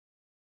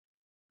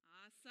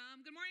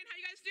Awesome. Good morning. How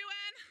you guys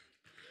doing?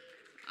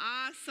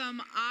 Awesome.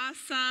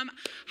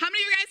 How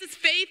many of you guys'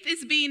 faith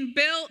is being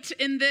built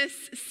in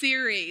this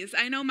series?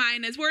 I know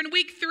mine is. We're in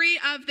week 3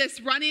 of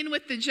this Running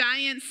with the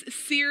Giants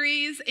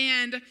series.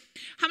 And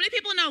how many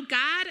people know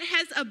God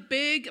has a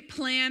big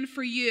plan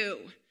for you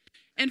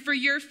and for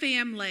your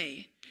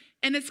family?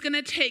 And it's going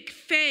to take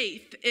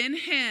faith in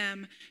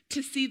him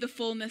to see the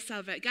fullness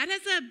of it. God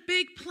has a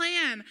big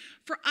plan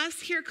for us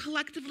here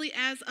collectively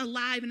as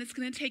Alive, and it's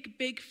going to take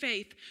big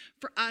faith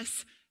for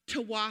us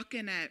to walk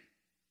in it.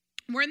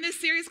 We're in this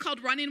series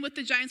called Running with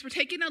the Giants. We're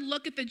taking a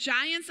look at the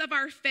giants of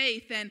our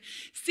faith and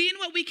seeing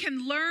what we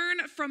can learn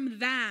from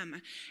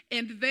them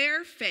and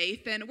their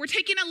faith. And we're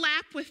taking a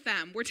lap with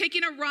them. We're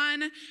taking a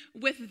run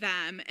with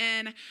them.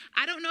 And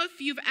I don't know if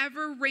you've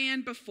ever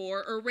ran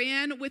before or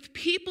ran with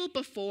people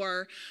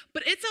before,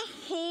 but it's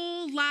a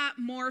whole lot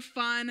more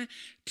fun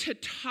to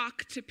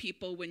talk to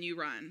people when you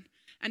run.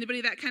 Anybody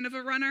that kind of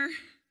a runner?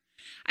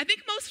 I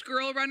think most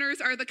girl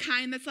runners are the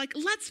kind that's like,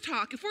 let's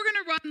talk. If we're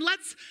going to run,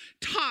 let's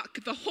talk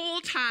the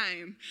whole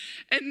time.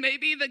 And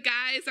maybe the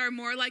guys are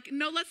more like,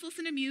 no, let's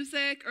listen to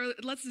music or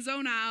let's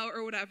zone out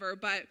or whatever.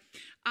 But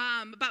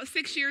about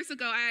 6 years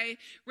ago, I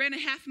ran a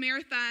half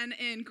marathon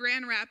in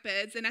Grand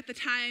Rapids. And at the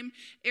time,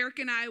 Eric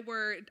and I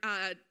were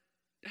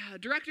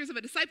directors of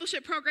a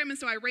discipleship program, and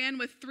so I ran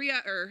with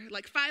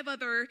 5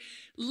 other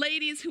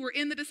ladies who were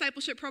in the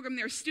discipleship program.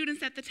 They were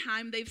students at the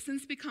time. They've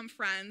since become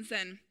friends,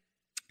 and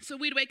so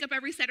we'd wake up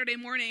every Saturday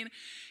morning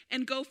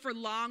and go for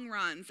long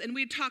runs, and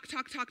we'd talk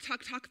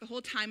the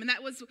whole time, and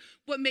that was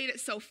what made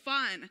it so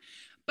fun.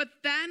 But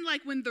then,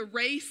 when the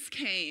race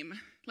came,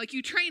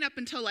 you train up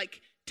until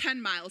 10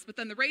 miles, but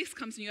then the race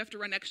comes and you have to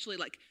run actually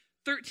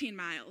 13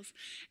 miles.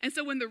 And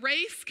so when the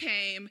race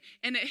came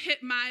and it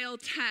hit mile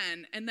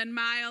 10 and then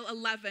mile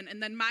 11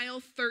 and then mile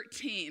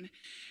 13,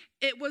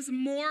 it was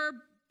more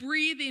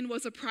breathing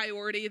was a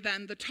priority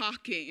than the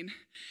talking.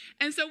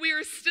 And so we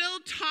were still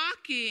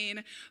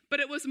talking, but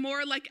it was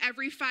more like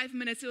every 5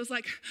 minutes, it was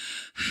like,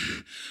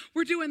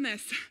 we're doing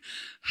this.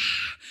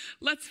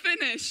 Let's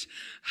finish.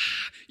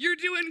 You're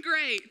doing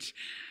great.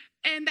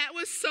 And that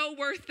was so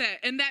worth it.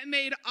 And that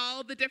made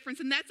all the difference.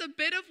 And that's a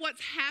bit of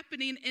what's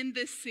happening in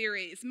this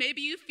series.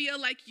 Maybe you feel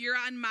like you're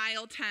on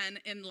mile 10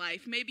 in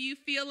life. Maybe you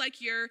feel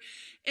like you're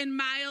in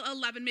mile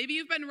 11. Maybe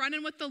you've been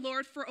running with the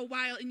Lord for a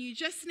while and you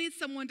just need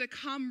someone to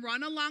come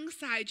run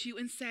alongside you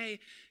and say,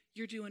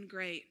 you're doing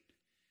great.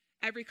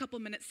 Every couple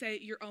minutes say,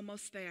 you're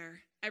almost there.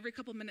 Every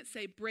couple minutes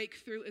say,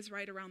 breakthrough is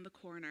right around the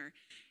corner.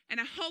 And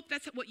I hope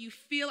that's what you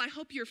feel. I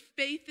hope your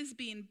faith is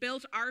being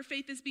built. Our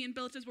faith is being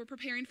built as we're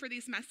preparing for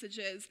these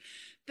messages.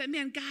 That,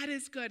 man, God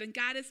is good and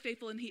God is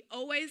faithful and he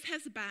always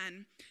has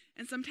been.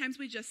 And sometimes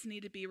we just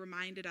need to be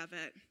reminded of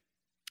it.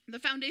 The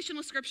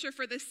foundational scripture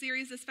for this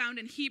series is found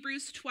in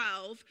Hebrews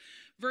 12,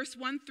 verse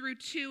 1 through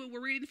 2.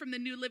 We're reading from the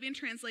New Living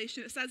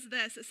Translation. It says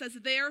this. It says,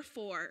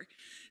 therefore,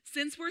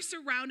 since we're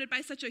surrounded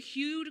by such a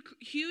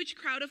huge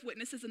crowd of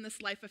witnesses in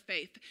this life of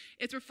faith,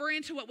 it's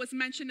referring to what was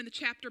mentioned in the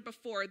chapter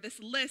before, this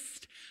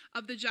list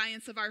of the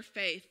giants of our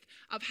faith,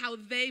 of how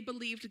they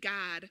believed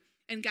God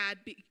and God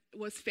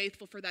was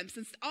faithful for them.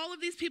 Since all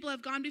of these people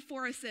have gone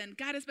before us in,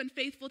 God has been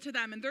faithful to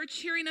them and they're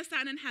cheering us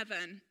on in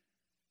heaven.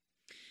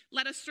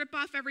 Let us strip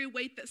off every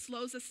weight that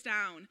slows us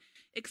down,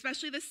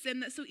 especially the sin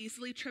that so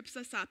easily trips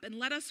us up, and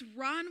let us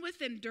run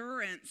with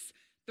endurance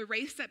the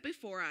race set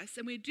before us.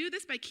 And we do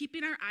this by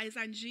keeping our eyes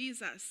on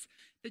Jesus,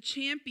 the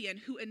champion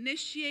who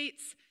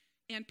initiates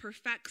and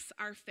perfects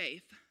our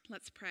faith.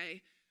 Let's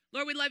pray.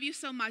 Lord, we love you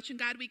so much, and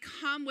God, we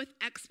come with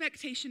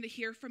expectation to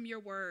hear from your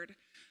word.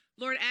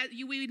 Lord,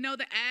 we know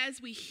that as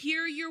we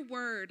hear your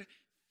word,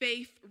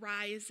 faith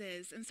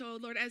rises. And so,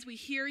 Lord, as we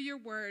hear your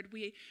word,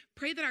 we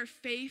pray that our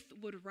faith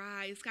would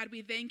rise. God,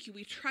 we thank you.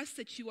 We trust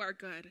that you are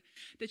good,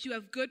 that you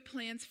have good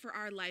plans for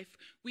our life.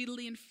 We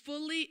lean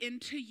fully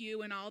into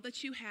you and all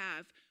that you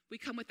have. We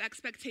come with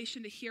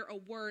expectation to hear a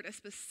word, a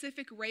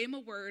specific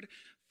rhema word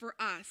for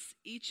us,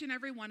 each and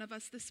every one of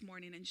us this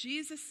morning. In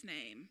Jesus'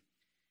 name,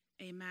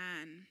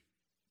 amen.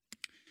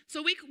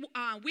 So week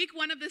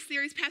 1 of this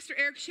series, Pastor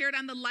Eric shared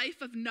on the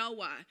life of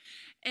Noah.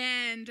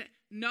 And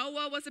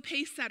Noah was a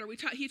pace setter.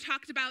 He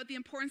talked about the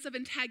importance of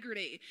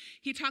integrity.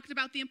 He talked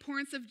about the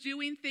importance of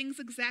doing things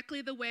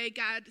exactly the way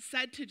God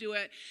said to do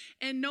it.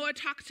 And Noah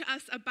talked to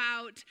us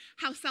about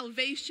how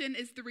salvation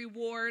is the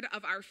reward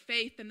of our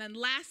faith. And then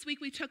last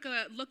week we took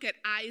a look at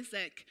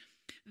Isaac,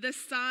 the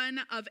son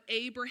of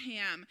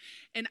Abraham.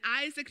 And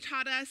Isaac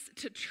taught us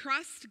to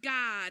trust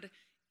God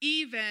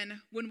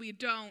even when we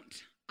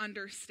don't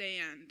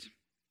understand.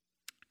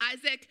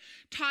 Isaac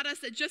taught us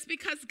that just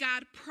because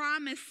God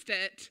promised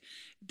it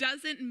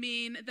doesn't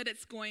mean that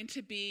it's going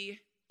to be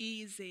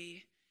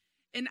easy.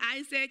 And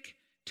Isaac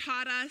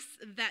taught us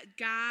that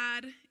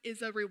God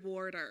is a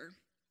rewarder.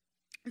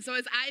 And so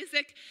as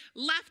Isaac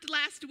left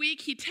last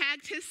week, he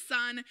tagged his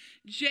son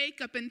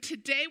Jacob. And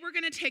today we're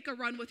going to take a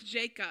run with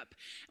Jacob.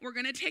 We're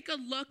going to take a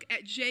look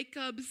at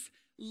Jacob's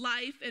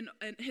life and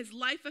his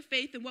life of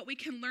faith and what we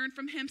can learn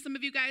from him. Some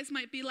of you guys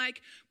might be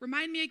like,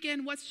 remind me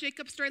again, what's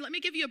Jacob's story? Let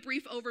me give you a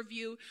brief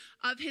overview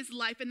of his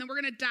life, and then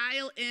we're going to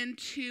dial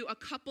into a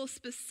couple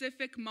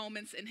specific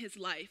moments in his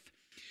life.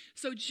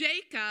 So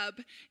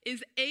Jacob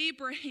is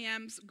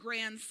Abraham's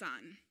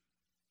grandson,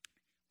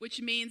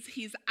 which means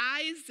he's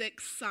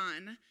Isaac's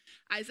son.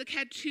 Isaac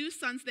had two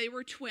sons. They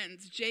were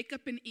twins,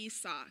 Jacob and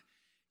Esau.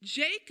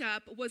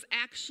 Jacob was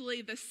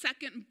actually the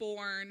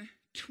second-born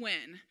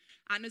twin.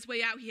 On his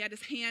way out, he had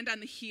his hand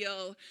on the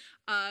heel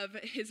of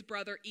his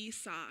brother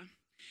Esau.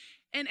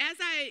 And as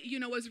I,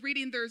 was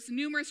reading, there's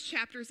numerous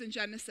chapters in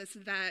Genesis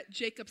that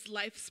Jacob's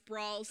life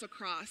sprawls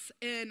across.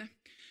 And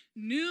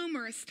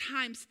numerous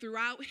times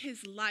throughout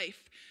his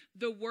life,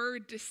 the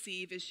word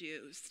deceive is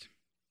used,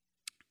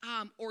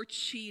 or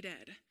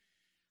cheated.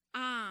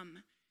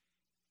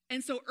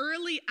 And so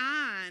early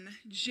on,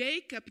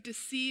 Jacob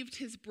deceived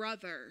his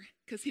brother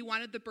because he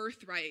wanted the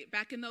birthright.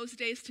 Back in those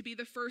days, to be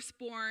the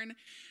firstborn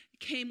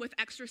came with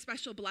extra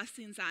special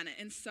blessings on it.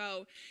 And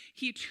so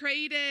he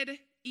traded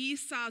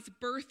Esau's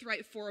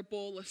birthright for a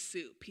bowl of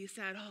soup. He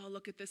said, oh,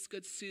 look at this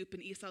good soup.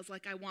 And Esau's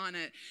like, I want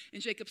it.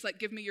 And Jacob's like,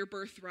 give me your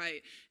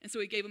birthright. And so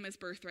he gave him his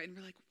birthright. And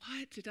we're like,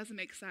 what? It doesn't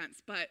make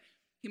sense. But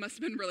he must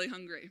have been really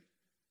hungry.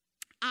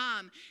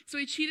 So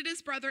he cheated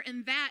his brother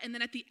in that. And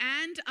then at the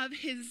end of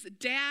his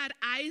dad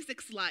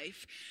Isaac's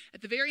life,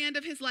 at the very end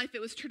of his life, it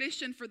was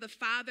tradition for the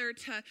father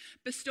to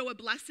bestow a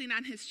blessing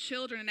on his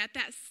children. And at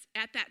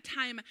that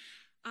time,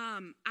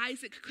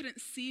 Isaac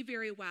couldn't see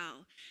very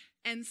well.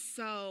 And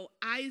so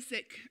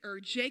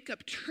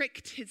Jacob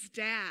tricked his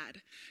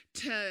dad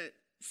to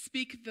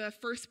speak the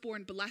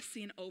firstborn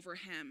blessing over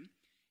him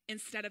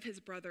instead of his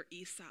brother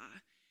Esau.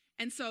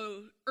 And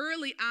so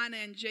early on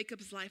in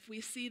Jacob's life,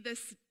 we see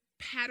this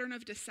pattern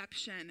of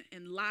deception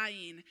and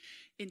lying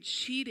and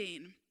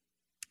cheating.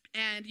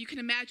 And you can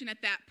imagine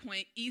at that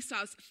point,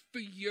 Esau's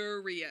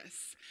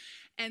furious.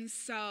 And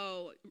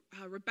so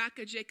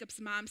Rebecca, Jacob's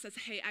mom, says,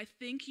 hey, I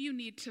think you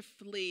need to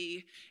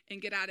flee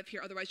and get out of here.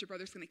 Otherwise, your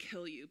brother's going to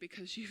kill you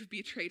because you've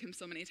betrayed him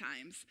so many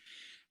times.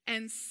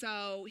 And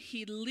so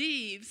he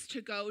leaves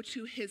to go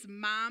to his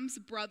mom's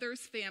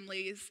brother's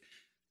family's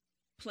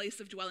place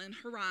of dwelling in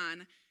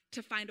Haran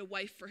to find a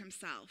wife for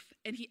himself.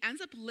 And he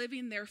ends up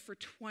living there for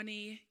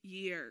 20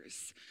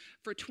 years.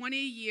 For 20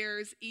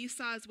 years,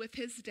 Esau is with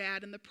his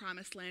dad in the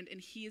promised land, and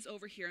he's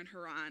over here in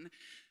Haran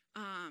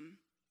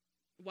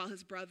while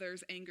his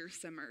brother's anger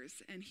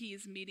simmers. And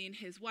he's meeting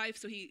his wife.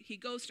 So he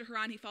goes to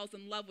Haran. He falls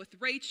in love with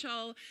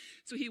Rachel.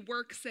 So he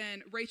works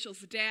in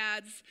Rachel's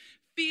dad's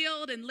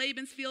field and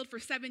Laban's field for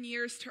 7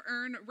 years to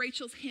earn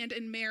Rachel's hand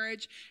in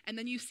marriage. And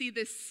then you see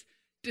this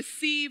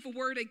deceive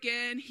word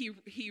again.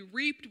 He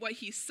reaped what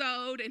he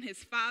sowed, and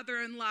his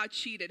father-in-law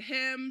cheated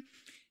him,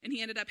 and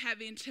he ended up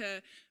having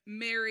to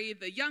marry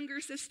the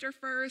younger sister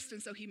first, and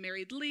so he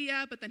married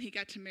Leah, but then he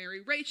got to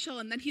marry Rachel,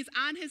 and then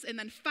and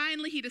then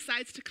finally he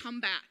decides to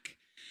come back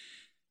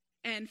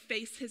and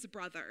face his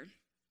brother.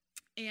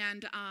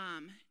 And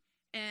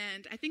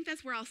I think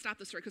that's where I'll stop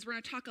the story, because we're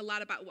going to talk a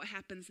lot about what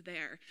happens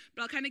there,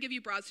 but I'll kind of give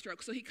you broad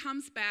strokes. So he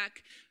comes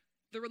back.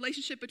 The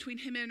relationship between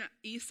him and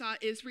Esau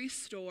is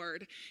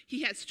restored.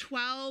 He has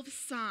 12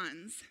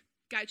 sons.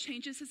 God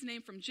changes his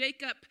name from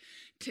Jacob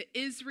to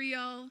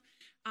Israel.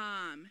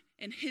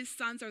 And his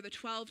sons are the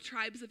 12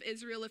 tribes of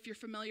Israel, if you're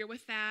familiar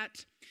with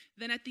that.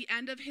 Then at the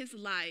end of his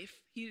life,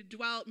 he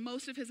dwelt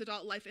most of his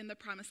adult life in the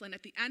promised land.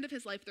 At the end of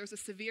his life, there was a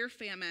severe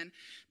famine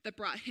that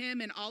brought him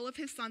and all of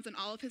his sons and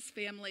all of his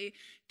family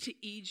to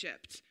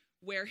Egypt,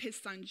 where his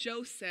son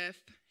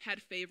Joseph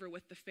had favor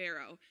with the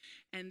Pharaoh.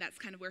 And that's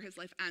kind of where his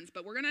life ends.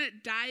 But we're going to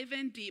dive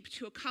in deep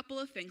to a couple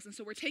of things. And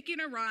so we're taking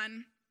a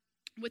run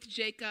with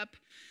Jacob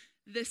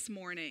this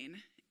morning.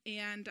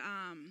 And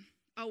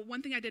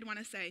one thing I did want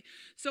to say.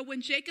 So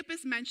when Jacob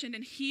is mentioned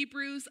in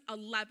Hebrews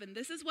 11,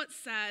 this is what's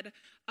said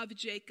of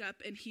Jacob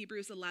in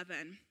Hebrews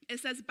 11. It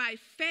says, by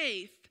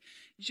faith,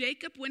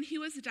 Jacob, when he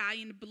was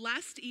dying,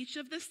 blessed each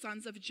of the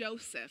sons of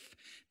Joseph.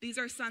 These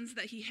are sons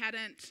that he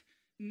hadn't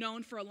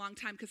known for a long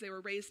time because they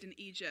were raised in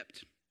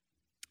Egypt.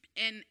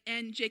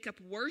 And Jacob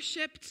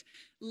worshiped,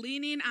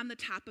 leaning on the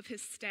top of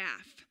his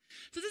staff.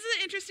 So this is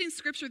an interesting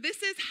scripture.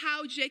 This is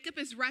how Jacob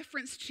is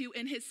referenced to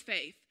in his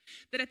faith.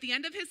 That at the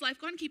end of his life,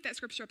 go ahead and keep that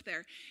scripture up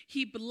there.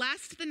 He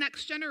blessed the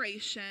next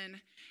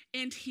generation,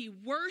 and he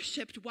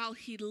worshiped while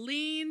he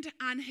leaned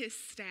on his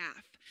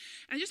staff.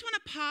 And I just want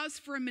to pause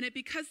for a minute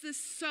because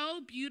this so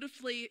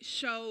beautifully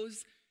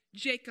shows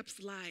Jacob's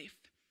life.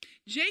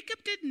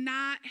 Jacob did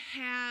not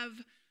have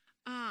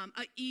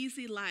an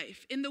easy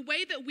life in the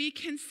way that we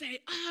can say,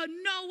 oh,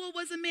 Noah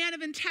was a man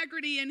of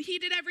integrity and he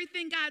did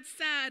everything God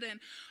said, and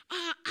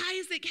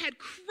Isaac had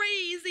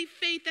crazy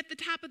faith at the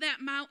top of that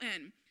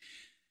mountain.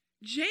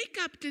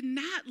 Jacob did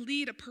not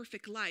lead a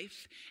perfect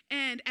life,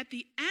 and at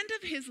the end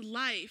of his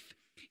life,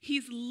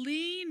 he's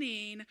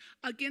leaning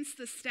against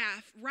the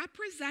staff,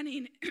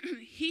 representing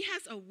he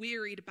has a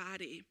wearied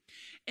body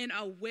and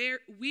a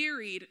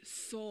wearied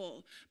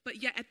soul.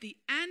 But yet at the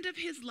end of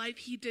his life,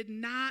 he did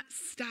not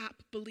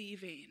stop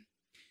believing.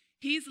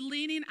 He's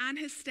leaning on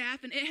his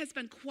staff, and it has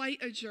been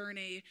quite a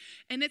journey.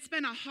 And it's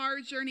been a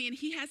hard journey, and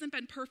he hasn't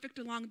been perfect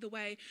along the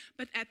way.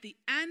 But at the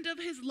end of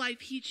his life,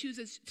 he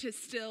chooses to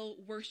still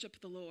worship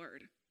the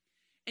Lord.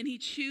 And he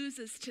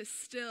chooses to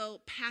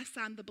still pass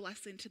on the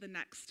blessing to the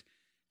next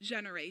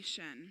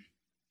generation.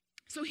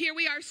 So here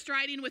we are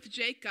striding with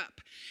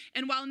Jacob.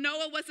 And while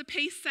Noah was a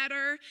pace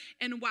setter,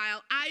 and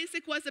while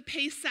Isaac was a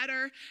pace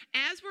setter,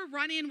 as we're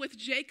running with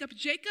Jacob,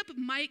 Jacob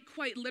might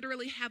quite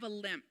literally have a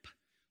limp.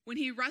 When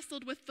he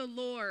wrestled with the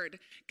Lord,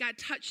 God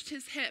touched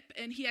his hip,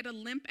 and he had a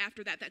limp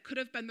after that. That could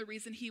have been the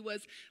reason he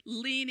was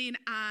leaning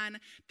on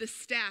the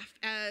staff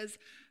as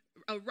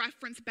a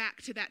reference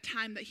back to that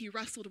time that he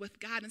wrestled with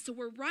God. And so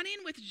we're running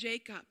with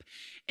Jacob,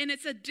 and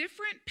it's a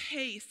different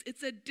pace.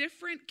 It's a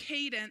different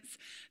cadence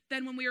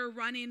than when we were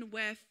running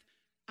with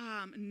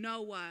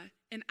Noah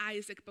and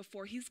Isaac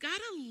before. He's got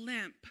a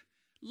limp.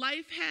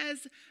 Life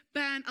has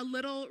been a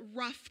little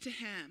rough to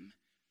him.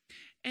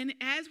 And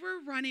as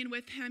we're running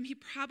with him, he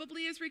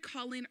probably is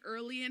recalling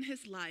early in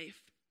his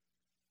life.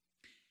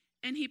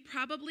 And he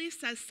probably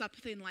says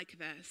something like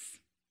this: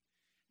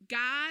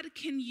 God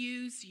can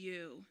use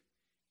you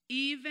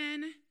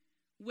even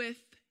with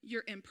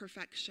your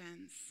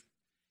imperfections.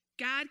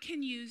 God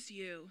can use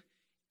you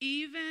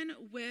even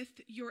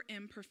with your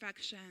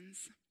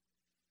imperfections.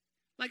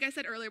 Like I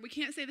said earlier, we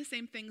can't say the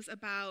same things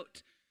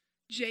about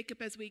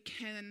Jacob as we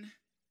can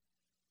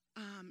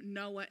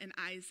Noah and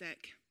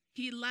Isaac.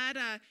 He led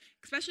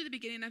especially the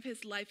beginning of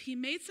his life, he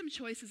made some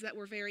choices that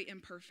were very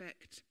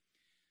imperfect.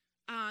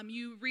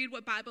 You read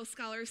what Bible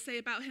scholars say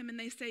about him, and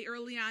they say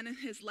early on in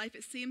his life,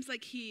 it seems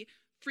like he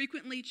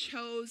frequently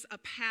chose a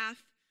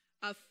path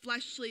of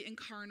fleshly and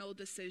carnal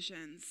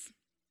decisions.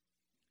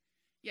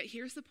 Yet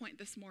here's the point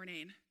this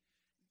morning.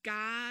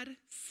 God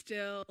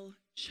still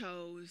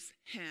chose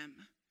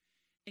him,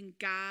 and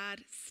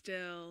God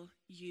still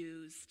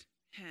used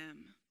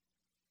him.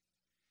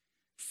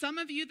 Some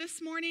of you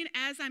this morning,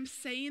 as I'm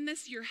saying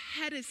this, your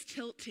head is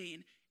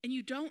tilting, and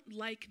you don't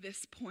like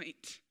this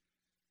point.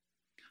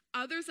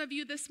 Others of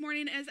you this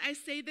morning, as I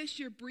say this,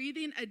 you're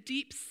breathing a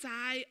deep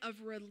sigh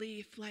of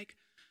relief, like,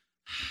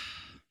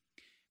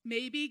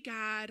 maybe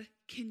God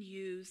can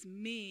use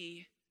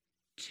me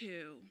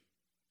too.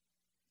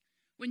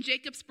 When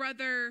Jacob's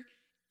brother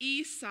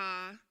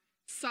Esau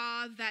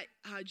saw that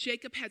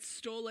Jacob had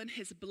stolen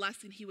his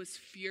blessing, he was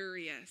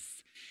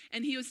furious.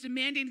 And he was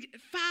demanding,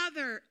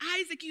 Father,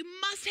 Isaac, you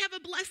must have a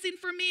blessing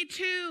for me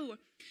too.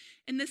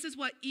 And this is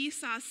what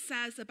Esau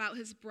says about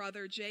his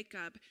brother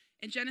Jacob.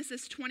 In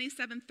Genesis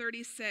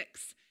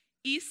 27:36,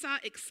 Esau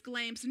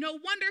exclaims, no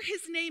wonder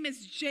his name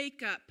is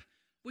Jacob,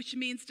 which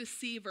means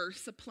deceiver,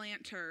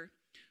 supplanter.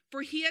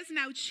 For he has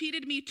now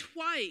cheated me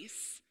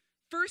twice.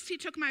 First he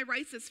took my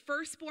rights as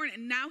firstborn,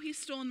 and now he's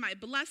stolen my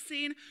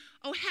blessing.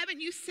 Oh,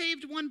 haven't you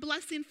saved one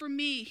blessing for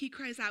me? He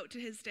cries out to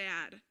his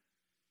dad.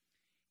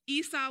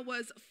 Esau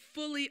was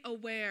fully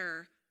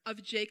aware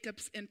of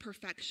Jacob's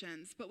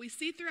imperfections, but we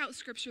see throughout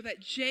Scripture that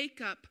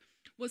Jacob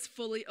was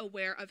fully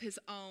aware of his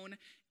own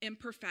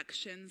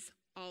imperfections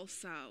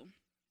also.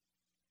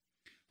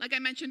 Like I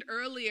mentioned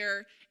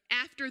earlier,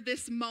 after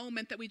this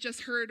moment that we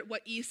just heard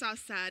what Esau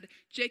said,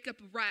 Jacob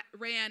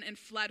ran and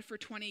fled for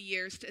 20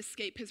 years to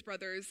escape his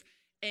brother's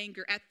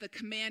anger at the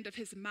command of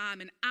his mom.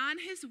 And on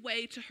his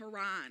way to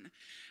Haran,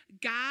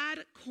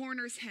 God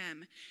corners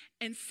him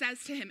and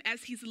says to him,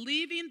 as he's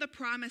leaving the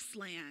promised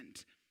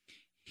land,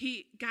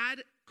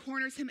 God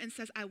corners him and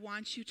says, I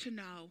want you to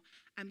know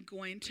I'm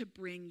going to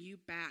bring you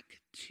back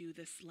to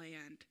this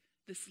land.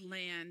 This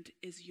land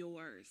is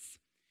yours.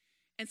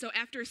 And so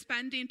after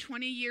spending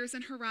 20 years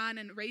in Haran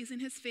and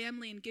raising his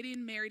family and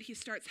getting married, he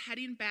starts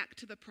heading back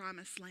to the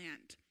promised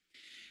land.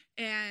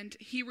 And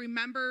he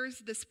remembers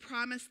this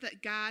promise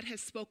that God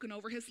has spoken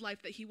over his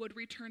life, that he would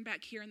return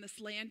back here and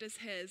this land is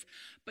his.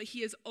 But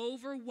he is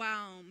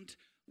overwhelmed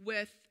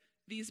with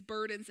these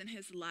burdens in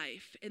his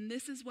life. And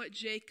this is what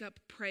Jacob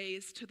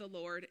prays to the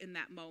Lord in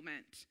that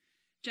moment.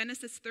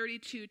 Genesis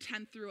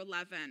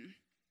 32:10-11.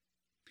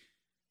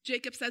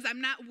 Jacob says,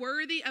 I'm not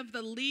worthy of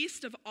the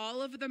least of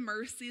all of the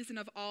mercies and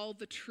of all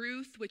the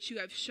truth which you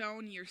have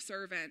shown your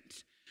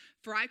servant.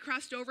 For I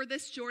crossed over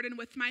this Jordan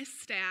with my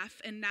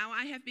staff, and now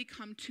I have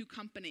become two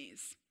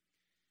companies.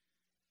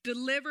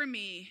 Deliver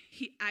me,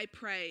 I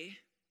pray,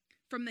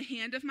 from the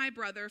hand of my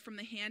brother, from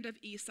the hand of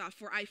Esau,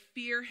 for I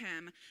fear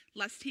him,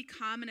 lest he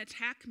come and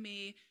attack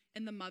me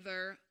and the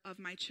mother of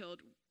my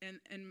children,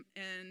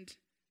 and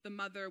the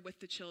mother with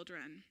the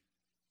children.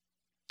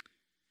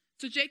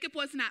 So Jacob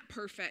was not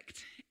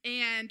perfect,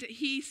 and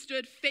he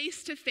stood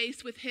face to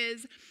face with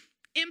his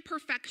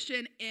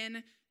imperfection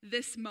in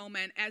this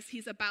moment as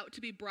he's about to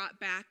be brought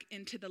back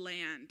into the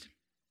land.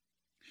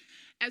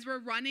 As we're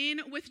running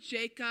with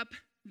Jacob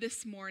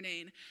this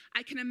morning,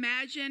 I can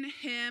imagine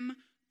him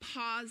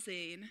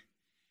pausing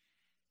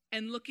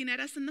and looking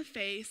at us in the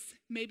face,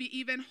 maybe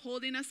even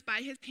holding us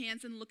by his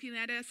hands and looking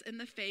at us in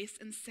the face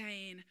and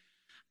saying,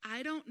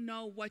 I don't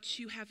know what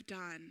you have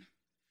done.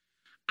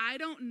 I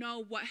don't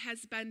know what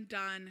has been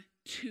done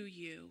to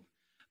you,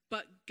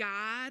 but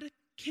God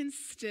can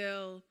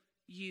still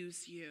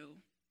use you.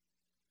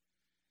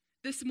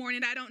 this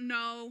morning, I don't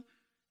know,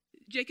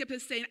 Jacob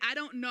is saying, I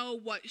don't know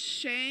what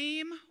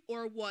shame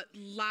or what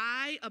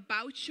lie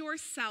about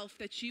yourself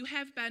that you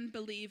have been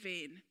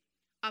believing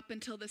up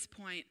until this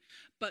point,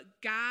 but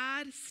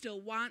God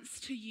still wants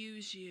to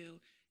use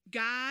you.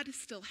 God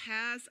still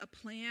has a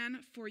plan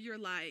for your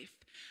life.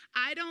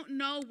 I don't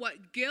know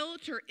what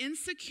guilt or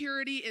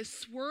insecurity is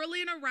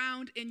swirling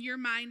around in your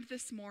mind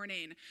this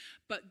morning,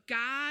 but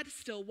God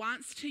still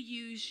wants to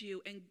use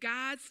you, and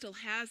God still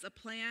has a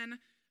plan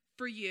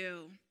for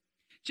you.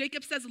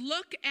 Jacob says,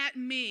 look at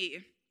me.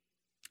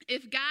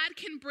 If God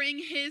can bring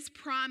his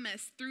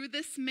promise through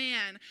this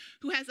man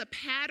who has a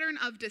pattern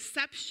of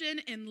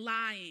deception and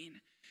lying,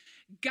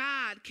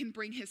 God can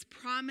bring his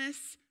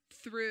promise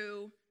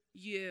through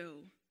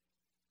you.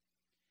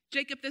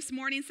 Jacob this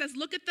morning says,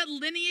 look at the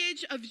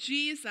lineage of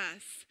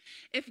Jesus.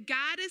 If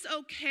God is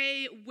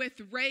okay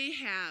with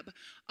Rahab,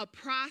 a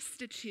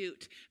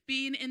prostitute,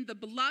 being in the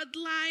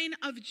bloodline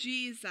of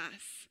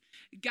Jesus,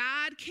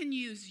 God can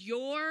use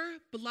your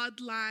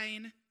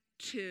bloodline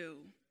too.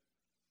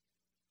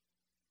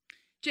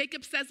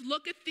 Jacob says,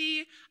 look at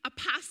the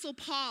Apostle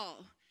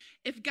Paul.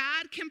 If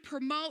God can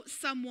promote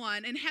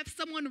someone and have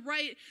someone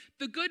write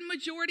the good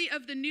majority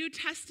of the New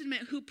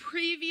Testament who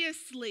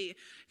previously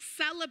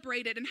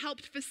celebrated and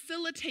helped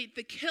facilitate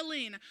the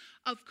killing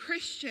of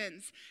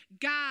Christians,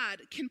 God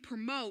can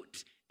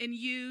promote and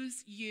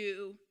use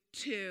you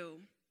too.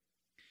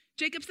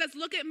 Jacob says,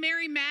 look at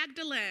Mary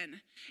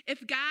Magdalene.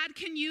 If God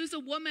can use a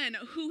woman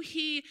who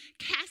he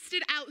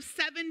casted out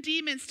 7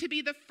 demons to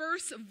be the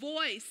first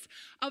voice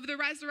of the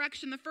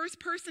resurrection, the first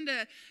person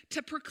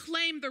to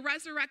proclaim the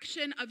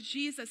resurrection of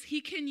Jesus,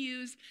 he can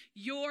use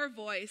your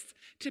voice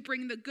to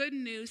bring the good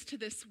news to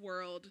this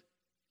world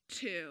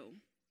too.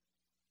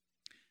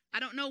 I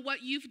don't know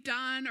what you've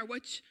done or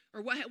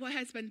what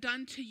has been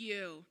done to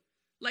you.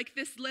 Like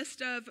this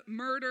list of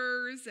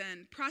murders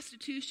and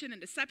prostitution and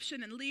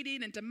deception and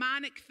leading and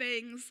demonic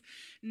things,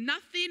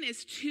 nothing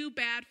is too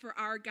bad for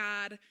our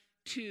God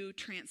to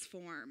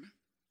transform.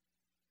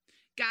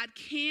 God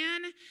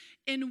can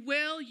and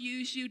will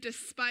use you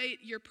despite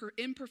your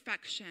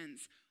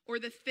imperfections or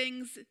the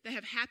things that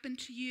have happened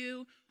to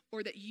you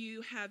or that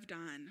you have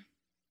done.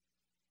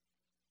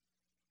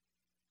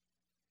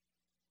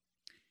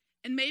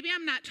 And maybe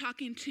I'm not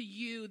talking to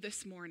you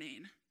this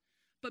morning,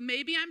 but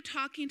maybe I'm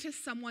talking to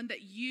someone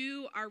that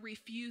you are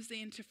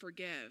refusing to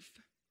forgive.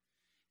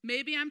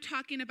 Maybe I'm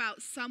talking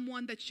about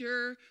someone that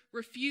you're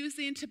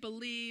refusing to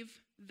believe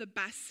the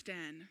best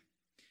in.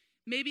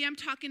 Maybe I'm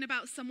talking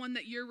about someone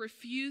that you're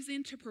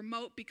refusing to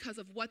promote because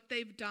of what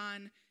they've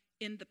done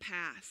in the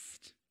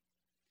past.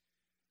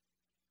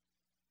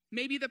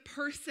 Maybe the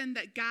person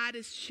that God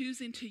is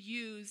choosing to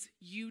use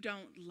you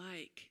don't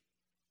like.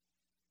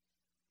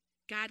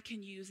 God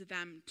can use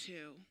them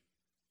too.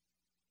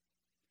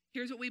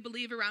 Here's what we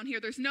believe around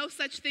here. There's no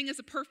such thing as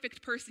a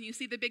perfect person. You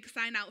see the big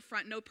sign out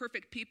front, no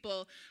perfect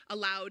people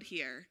allowed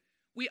here.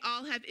 We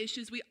all have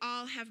issues. We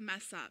all have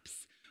mess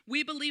ups.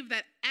 We believe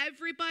that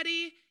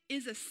everybody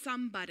is a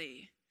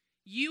somebody.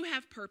 You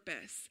have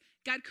purpose.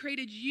 God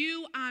created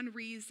you on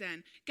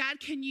reason.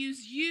 God can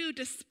use you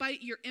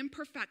despite your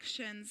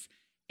imperfections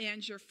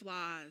and your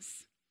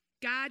flaws.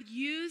 God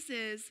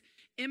uses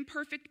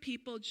imperfect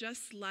people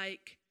just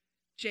like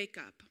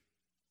Jacob.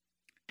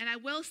 And I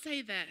will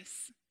say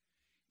this.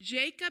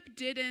 Jacob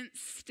didn't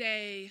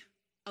stay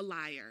a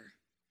liar.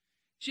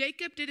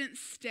 Jacob didn't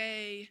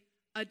stay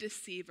a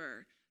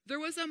deceiver. There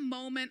was a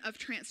moment of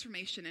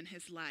transformation in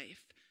his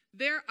life.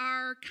 There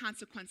are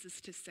consequences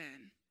to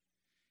sin.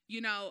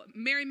 You know,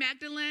 Mary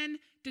Magdalene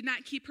did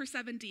not keep her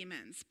 7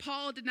 demons.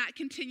 Paul did not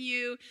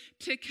continue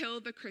to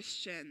kill the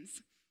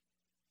Christians.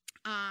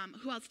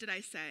 Who else did I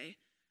say?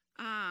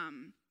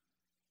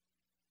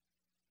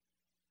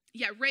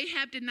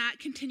 Rahab did not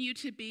continue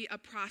to be a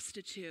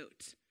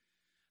prostitute.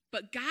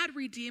 But God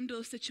redeemed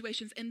those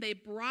situations, and they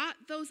brought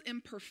those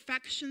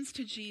imperfections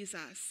to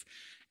Jesus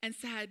and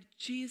said,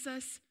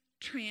 Jesus,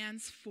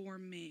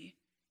 transform me.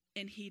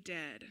 And he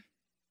did.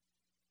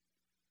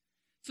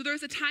 So there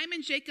was a time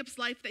in Jacob's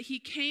life that he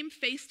came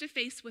face to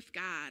face with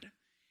God,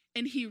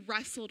 and he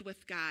wrestled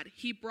with God.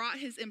 He brought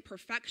his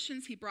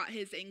imperfections, he brought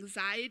his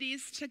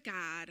anxieties to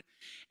God,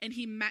 and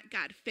he met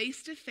God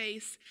face to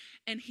face,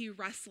 and he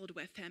wrestled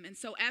with him. And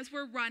so as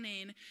we're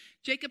running,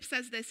 Jacob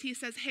says this. He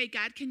says, hey,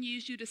 God can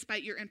use you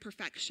despite your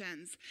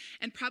imperfections.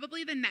 And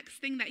probably the next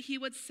thing that he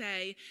would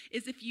say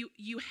is if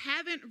you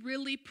haven't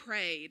really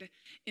prayed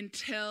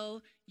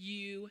until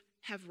you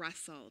have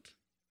wrestled.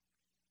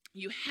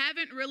 You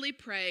haven't really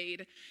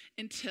prayed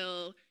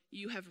until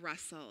you have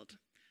wrestled.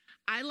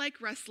 I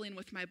like wrestling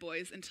with my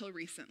boys until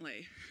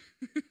recently.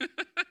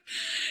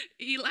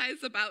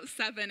 Eli's about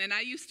 7, and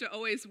I used to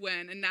always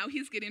win, and now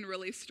he's getting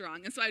really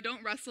strong. And so I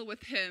don't wrestle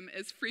with him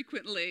as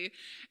frequently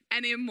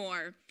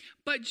anymore.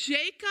 But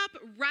Jacob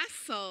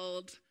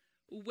wrestled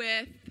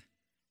with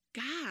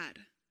God.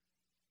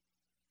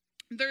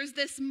 There's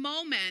this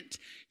moment,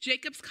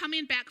 Jacob's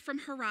coming back from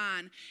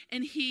Haran,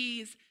 and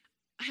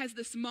has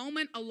this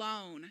moment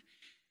alone.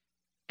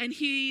 And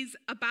he's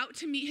about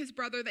to meet his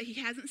brother that he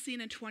hasn't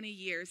seen in 20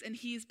 years. And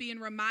he's being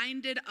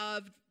reminded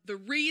of the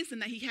reason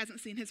that he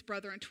hasn't seen his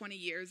brother in 20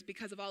 years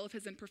because of all of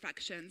his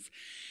imperfections.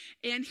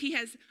 And he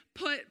has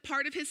put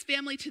part of his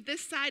family to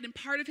this side and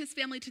part of his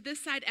family to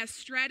this side as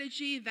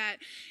strategy that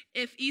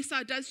if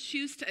Esau does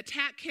choose to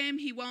attack him,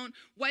 he won't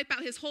wipe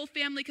out his whole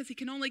family because he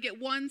can only get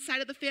one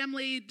side of the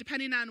family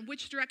depending on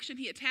which direction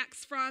he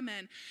attacks from.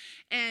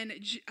 And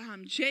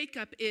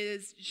Jacob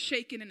is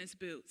shaking in his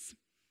boots.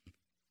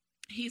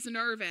 He's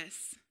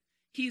nervous.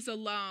 He's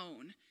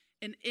alone.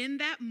 And in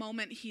that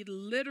moment, he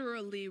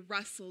literally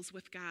wrestles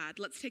with God.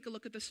 Let's take a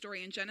look at the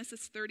story in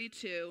Genesis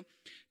 32,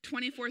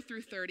 24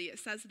 through 30. It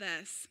says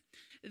this: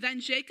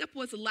 Then Jacob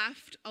was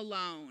left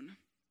alone,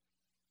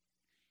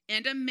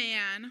 and a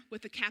man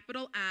with a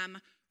capital M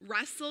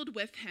wrestled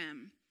with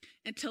him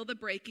until the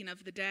breaking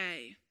of the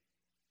day.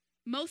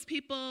 Most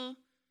Bible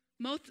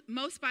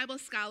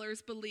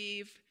scholars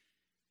believe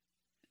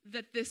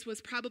that this was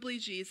probably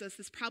Jesus.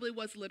 This probably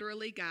was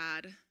literally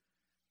God.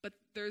 But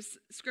there's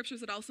scriptures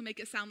that also make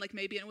it sound like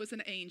maybe it was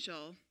an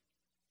angel.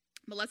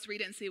 But let's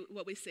read it and see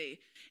what we see.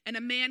 And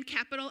a man,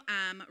 capital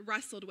M,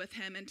 wrestled with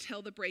him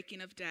until the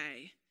breaking of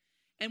day.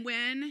 And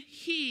when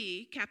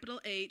he, capital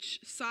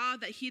H, saw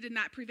that he did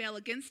not prevail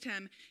against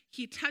him,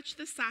 he touched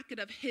the socket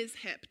of his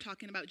hip,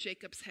 talking about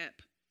Jacob's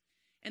hip.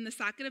 And the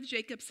socket of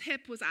Jacob's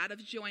hip was out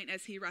of joint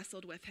as he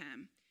wrestled with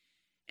him.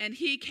 And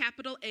he,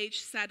 capital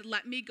H, said,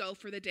 "Let me go,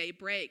 for the day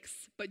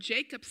breaks." But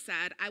Jacob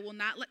said, "I will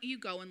not let you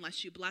go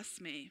unless you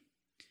bless me."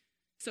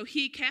 So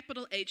he,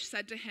 capital H,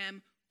 said to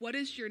him, "What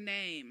is your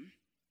name?"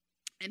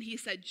 And he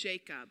said,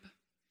 "Jacob."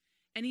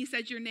 And he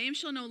said, "Your name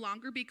shall no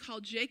longer be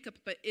called Jacob,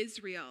 but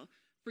Israel,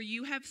 for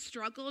you have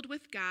struggled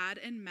with God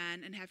and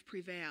men and have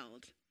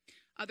prevailed."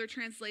 Other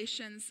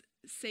translations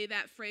say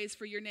that phrase,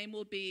 "For your name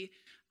will be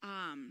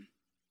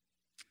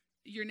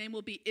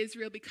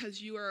Israel,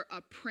 because you are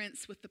a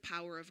prince with the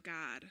power of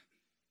God."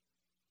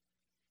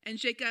 And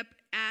Jacob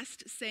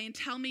asked, saying,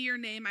 "Tell me your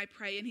name, I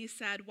pray." And he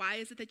said, "Why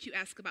is it that you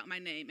ask about my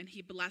name?" And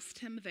he blessed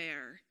him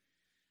there.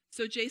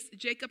 So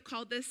Jacob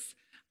called this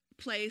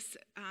place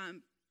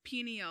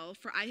Peniel,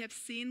 for I have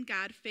seen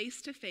God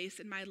face to face,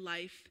 and my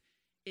life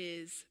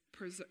is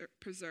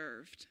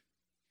preserved.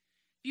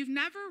 If you've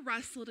never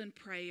wrestled in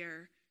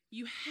prayer,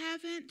 you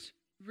haven't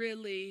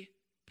really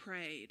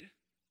prayed.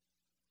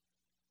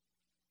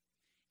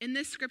 In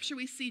this scripture,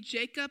 we see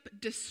Jacob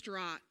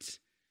distraught.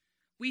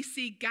 We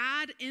see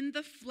God in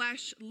the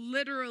flesh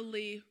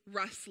literally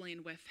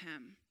wrestling with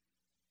him.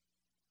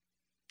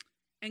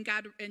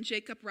 And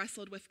Jacob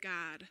wrestled with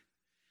God.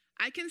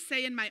 I can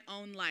say in my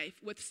own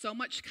life with so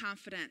much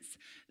confidence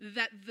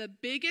that the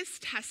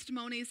biggest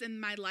testimonies in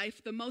my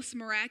life, the most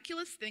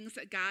miraculous things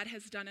that God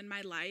has done in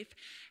my life,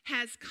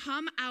 has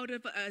come out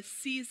of a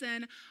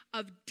season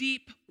of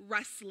deep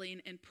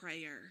wrestling in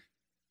prayer.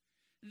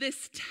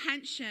 This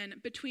tension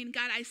between,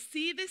 God, I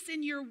see this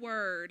in your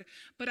word,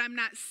 but I'm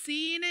not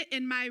seeing it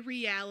in my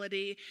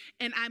reality,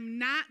 and I'm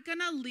not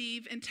going to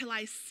leave until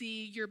I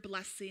see your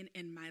blessing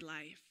in my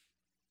life.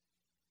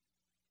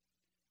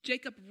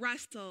 Jacob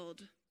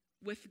wrestled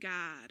with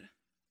God.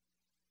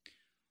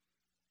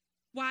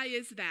 Why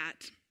is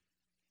that?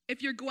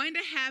 If you're going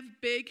to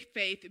have big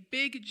faith,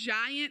 big,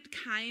 giant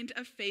kind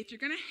of faith, you're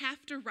going to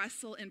have to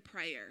wrestle in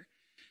prayer.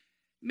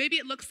 Maybe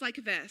it looks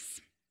like this.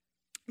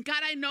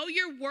 God, I know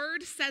your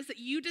word says that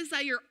you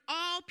desire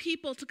all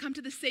people to come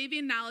to the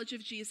saving knowledge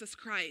of Jesus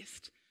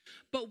Christ.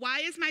 But why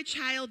is my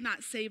child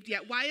not saved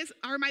yet? Why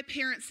are my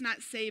parents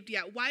not saved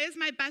yet? Why is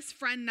my best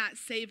friend not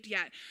saved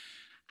yet?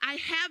 I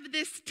have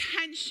this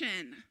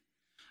tension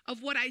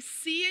of what I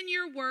see in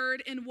your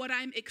word and what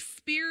I'm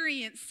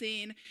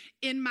experiencing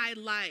in my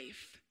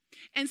life.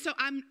 And so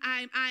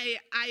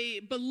I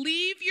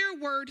believe your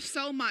word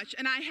so much,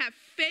 and I have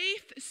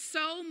faith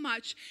so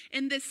much,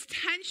 and this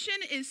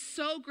tension is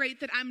so great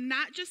that I'm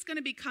not just going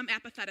to become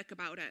apathetic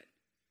about it.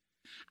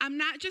 I'm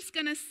not just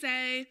going to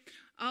say,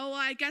 "Oh,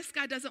 I guess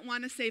God doesn't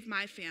want to save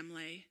my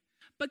family."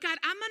 But God,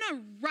 I'm going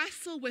to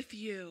wrestle with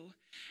you,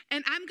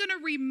 and I'm going to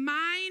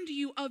remind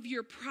you of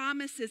your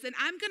promises, and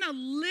I'm going to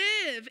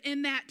live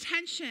in that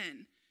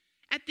tension.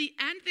 At the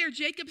end there,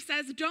 Jacob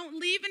says, "Don't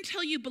leave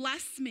until you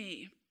bless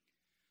me."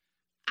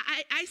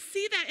 I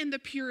see that in the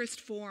purest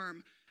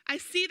form. I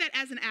see that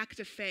as an act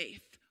of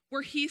faith,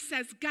 where he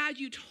says, "God,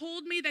 you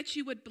told me that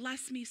you would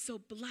bless me, so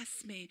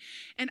bless me."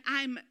 And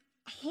I'm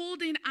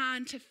holding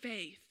on to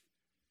faith.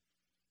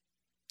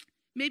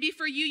 Maybe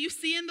for you, you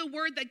see in the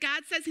word that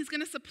God says he's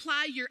going to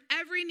supply your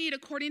every need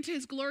according to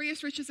his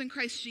glorious riches in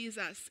Christ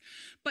Jesus.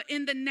 But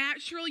in the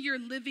natural, you're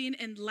living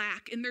in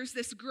lack, and there's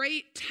this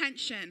great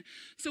tension.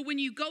 So when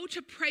you go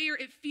to prayer,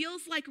 it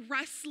feels like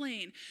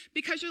wrestling,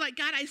 because you're like,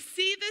 "God, I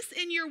see this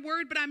in your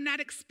word, but I'm not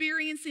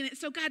experiencing it.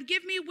 So God,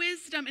 give me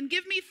wisdom and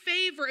give me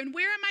favor. And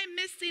where am I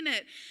missing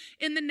it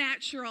in the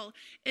natural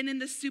and in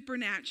the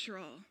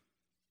supernatural?"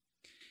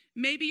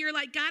 Maybe you're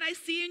like, "God, I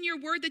see in your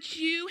word that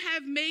you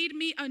have made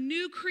me a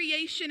new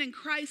creation in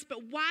Christ,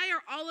 but why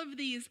are all of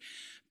these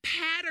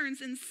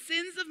patterns and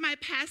sins of my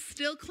past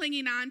still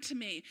clinging on to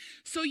me.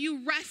 So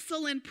you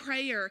wrestle in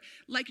prayer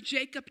like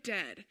Jacob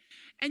did.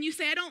 And you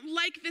say, I don't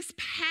like this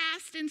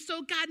past. And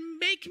so God,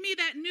 make me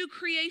that new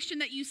creation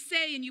that you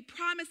say and you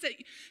promise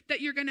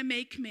that you're going to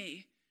make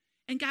me.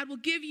 And God will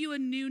give you a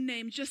new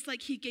name just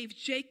like he gave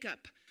Jacob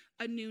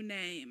a new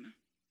name.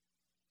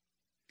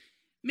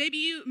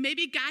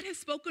 Maybe God has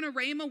spoken a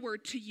rhema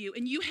word to you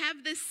and you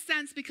have this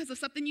sense because of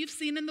something you've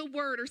seen in the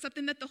word or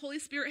something that the Holy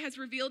Spirit has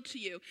revealed to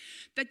you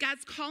that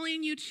God's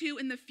calling you to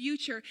in the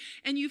future.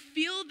 And you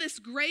feel this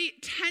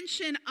great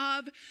tension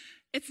of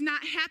it's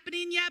not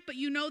happening yet, but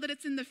you know that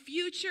it's in the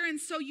future.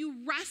 And so you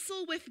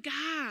wrestle with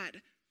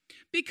God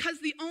because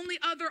the only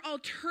other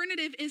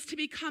alternative is to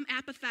become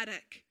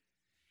apathetic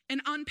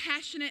and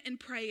unpassionate in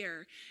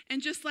prayer.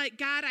 And just like,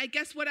 God, I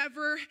guess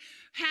whatever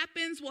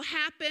happens will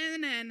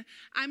happen. And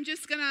I'm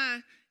just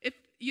gonna, if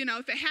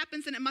it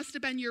happens, then it must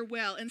have been your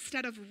will.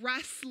 Instead of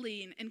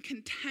wrestling and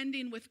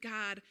contending with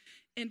God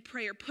in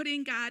prayer,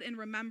 putting God in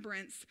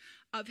remembrance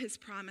of his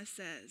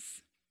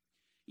promises.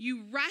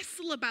 You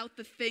wrestle about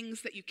the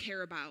things that you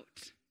care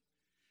about.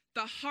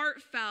 The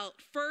heartfelt,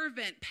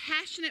 fervent,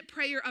 passionate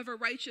prayer of a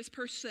righteous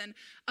person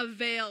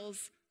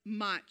avails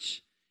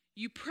much.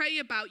 You pray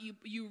about,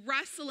 you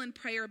wrestle in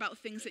prayer about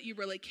things that you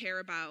really care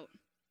about.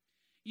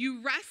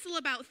 You wrestle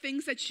about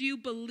things that you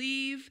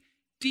believe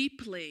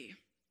deeply.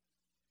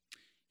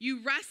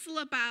 You wrestle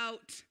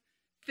about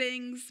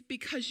things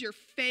because your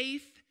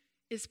faith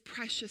is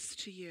precious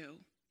to you.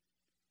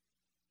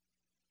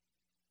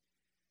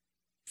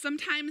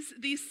 Sometimes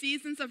these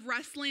seasons of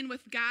wrestling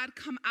with God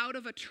come out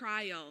of a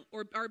trial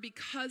or are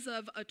because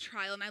of a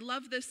trial. And I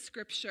love this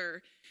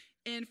scripture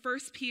in 1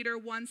 Peter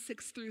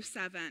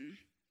 1:6-7.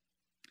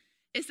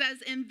 It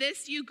says, in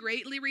this you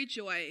greatly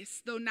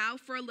rejoice, though now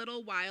for a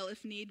little while,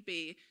 if need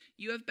be,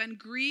 you have been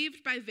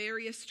grieved by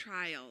various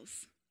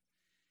trials,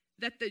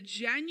 that the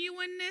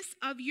genuineness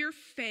of your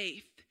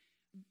faith,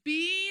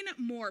 being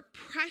more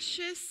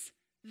precious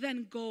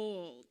than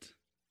gold.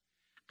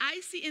 I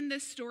see in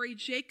this story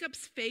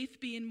Jacob's faith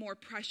being more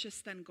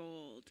precious than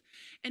gold.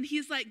 And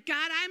he's like,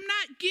 God, I'm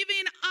not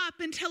giving up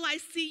until I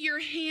see your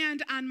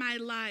hand on my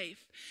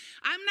life.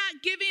 I'm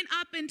not giving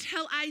up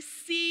until I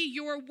see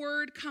your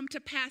word come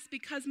to pass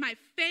because my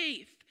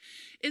faith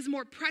is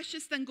more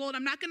precious than gold.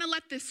 I'm not going to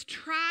let this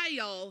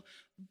trial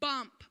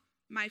bump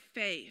my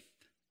faith.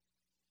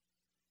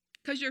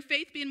 Because your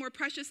faith being more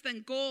precious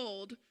than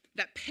gold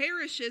that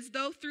perishes,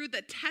 though through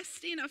the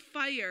testing of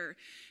fire,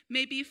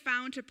 may be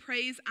found to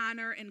praise,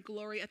 honor, and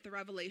glory at the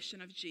revelation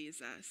of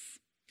Jesus.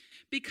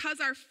 Because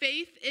our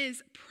faith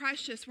is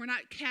precious, we're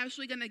not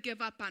casually going to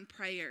give up on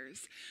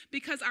prayers.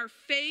 Because our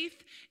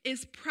faith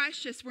is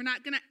precious, we're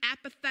not going to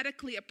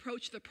apathetically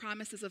approach the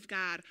promises of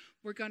God.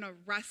 We're going to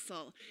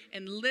wrestle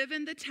and live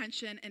in the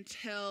tension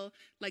until,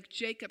 like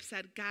Jacob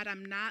said, God,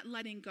 I'm not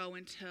letting go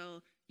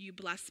until you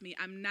bless me.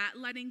 I'm not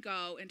letting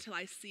go until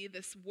I see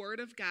this word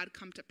of God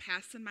come to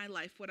pass in my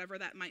life, whatever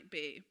that might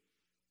be.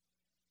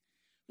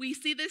 We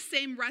see this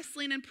same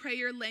wrestling and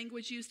prayer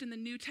language used in the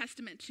New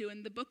Testament too,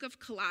 in the book of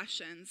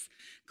Colossians.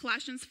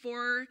 Colossians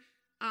 4,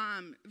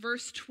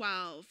 verse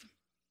 12.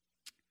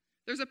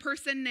 There's a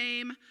person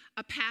named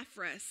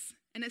Epaphras,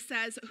 and it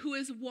says, who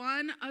is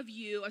one of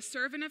you, a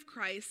servant of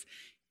Christ,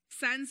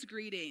 sends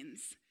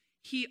greetings.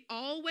 He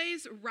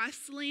always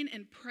wrestling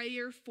in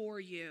prayer for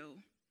you,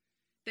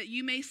 that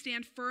you may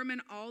stand firm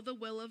in all the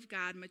will of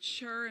God,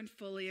 mature and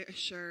fully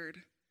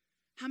assured.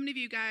 How many of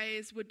you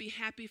guys would be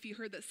happy if you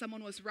heard that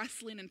someone was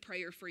wrestling in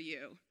prayer for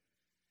you?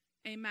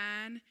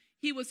 Amen.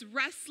 He was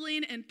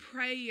wrestling in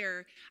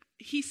prayer.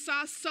 He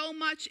saw so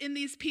much in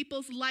these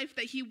people's life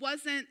that he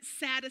wasn't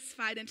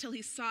satisfied until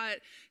he saw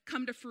it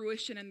come to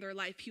fruition in their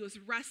life. He was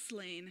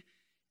wrestling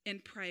in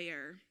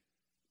prayer.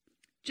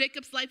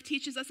 Jacob's life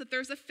teaches us that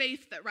there's a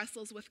faith that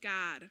wrestles with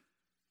God.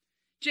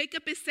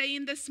 Jacob is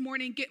saying this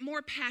morning, get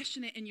more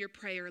passionate in your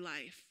prayer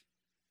life.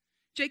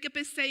 Jacob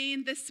is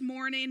saying this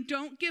morning,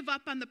 don't give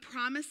up on the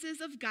promises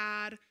of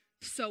God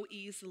so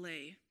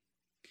easily.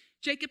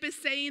 Jacob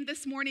is saying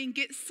this morning,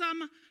 get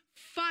some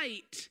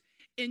fight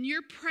in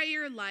your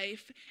prayer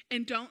life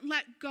and don't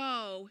let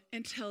go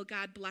until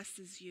God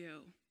blesses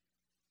you.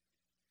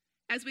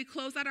 As we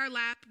close out our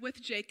lap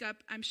with Jacob,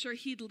 I'm sure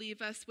he'd leave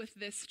us with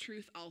this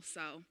truth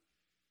also.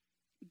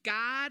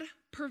 God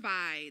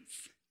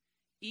provides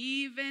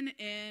even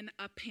in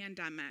a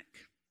pandemic.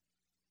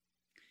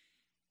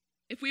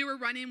 If we were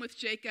running with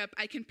Jacob,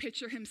 I can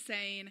picture him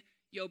saying,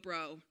 yo,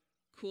 bro,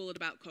 cool it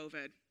about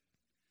COVID.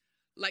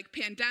 Like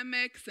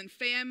pandemics and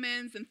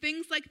famines and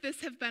things like this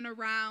have been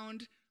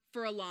around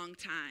for a long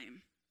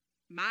time.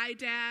 My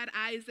dad,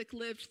 Isaac,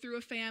 lived through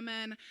a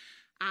famine.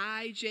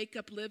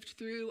 Jacob, lived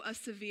through a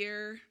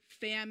severe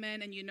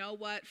famine. And you know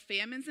what?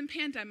 Famines and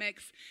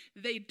pandemics,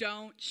 they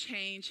don't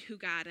change who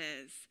God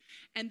is.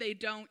 And they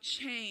don't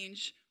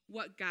change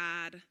what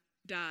God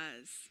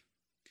does.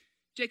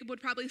 Jacob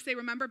would probably say,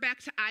 remember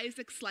back to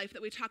Isaac's life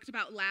that we talked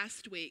about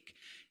last week.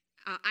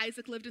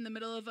 Isaac lived in the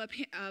middle of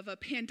a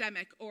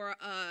pandemic or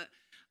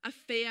a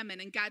famine,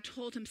 and God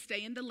told him,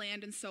 stay in the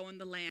land and sow in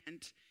the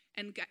land.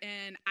 And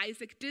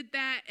Isaac did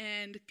that,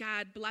 and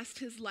God blessed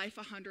his life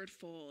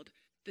 100-fold.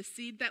 The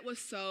seed that was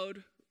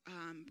sowed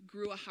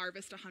grew a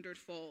harvest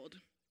 100-fold.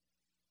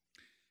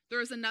 There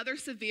was another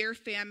severe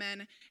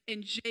famine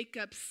in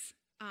Jacob's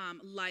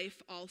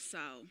life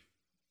also.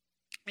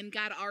 And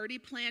God already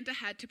planned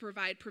ahead to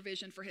provide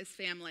provision for his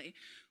family.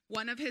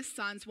 One of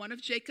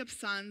Jacob's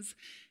sons,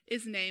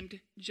 is named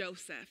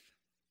Joseph.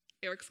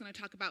 Eric's going to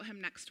talk about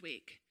him next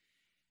week.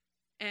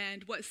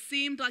 And what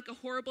seemed like a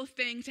horrible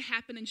thing to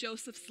happen in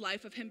Joseph's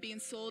life, of him being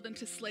sold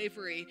into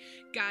slavery,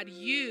 God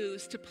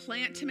used to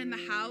plant him in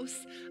the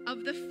house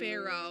of the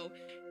Pharaoh,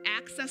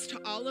 access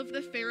to all of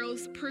the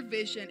Pharaoh's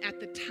provision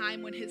at the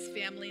time when his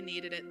family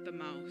needed it the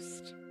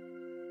most.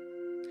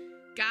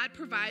 God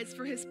provides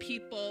for his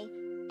people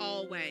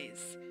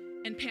always,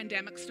 and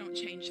pandemics don't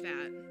change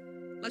that.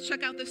 Let's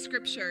check out the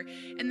scripture.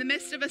 In the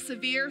midst of a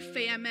severe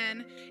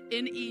famine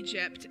in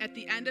Egypt, at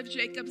the end of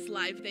Jacob's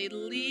life, they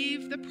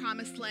leave the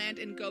promised land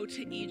and go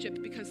to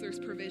Egypt because there's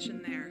provision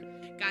there.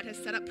 God has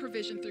set up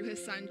provision through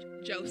his son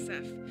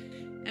Joseph.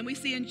 And we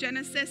see in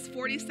Genesis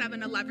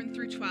 47:11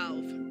 through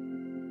 12.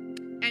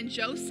 And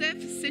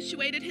Joseph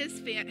situated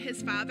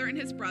his father and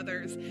his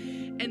brothers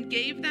and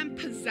gave them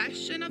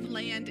possession of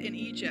land in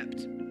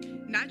Egypt.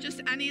 Not just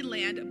any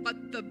land,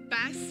 but the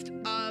best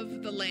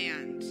of the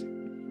land.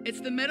 It's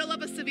the middle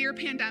of a severe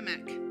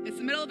pandemic. It's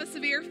the middle of a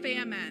severe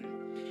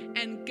famine.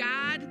 And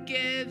God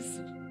gives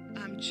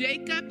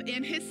Jacob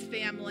and his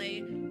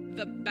family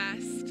the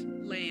best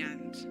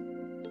land.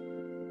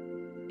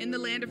 In the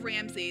land of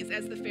Ramses,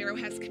 as the Pharaoh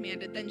has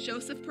commanded. Then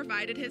Joseph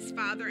provided his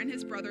father and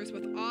his brothers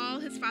with all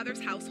his father's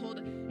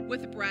household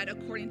with bread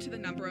according to the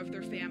number of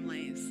their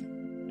families.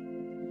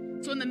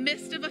 So in the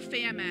midst of a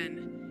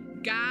famine,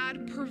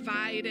 God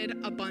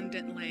provided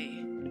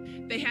abundantly.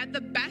 They had the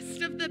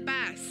best of the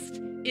best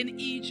in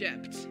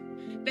Egypt.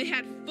 They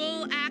had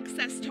full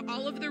access to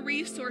all of the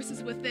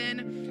resources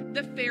within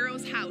the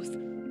Pharaoh's house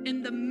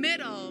in the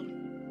middle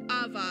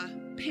of a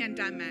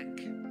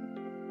pandemic.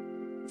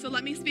 So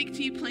let me speak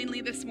to you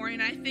plainly this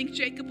morning. I think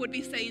Jacob would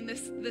be saying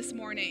this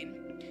morning.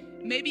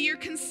 Maybe you're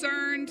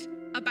concerned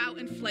about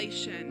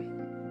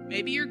inflation.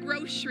 Maybe your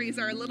groceries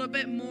are a little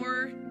bit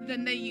more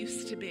than they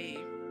used to be.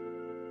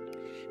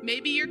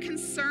 Maybe you're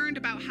concerned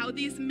about how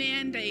these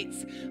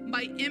mandates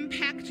might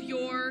impact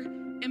your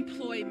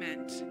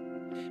employment.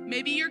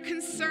 Maybe you're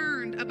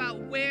concerned about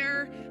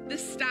where the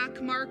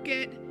stock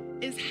market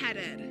is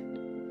headed.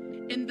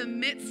 In the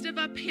midst of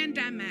a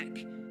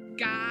pandemic,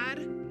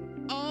 God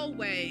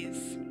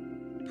always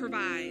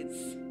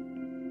provides.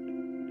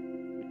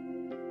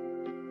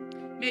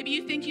 Maybe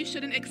you think you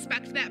shouldn't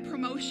expect that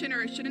promotion,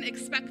 or shouldn't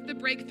expect the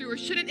breakthrough, or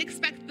shouldn't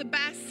expect the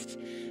best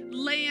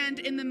land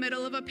in the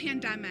middle of a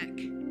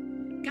pandemic.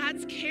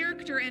 God's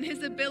character and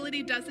his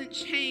ability doesn't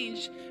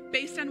change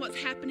based on what's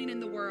happening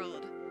in the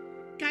world.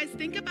 Guys,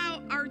 think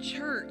about our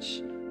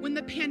church. When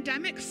the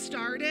pandemic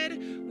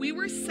started, we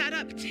were set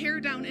up tear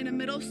down in a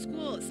middle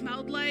school. It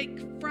smelled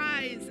like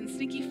fries and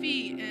stinky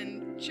feet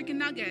and chicken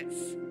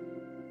nuggets.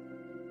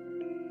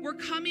 We're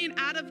coming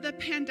out of the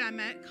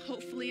pandemic,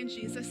 hopefully in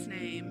Jesus'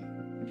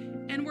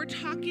 name, and we're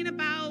talking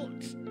about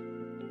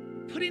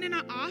putting in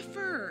an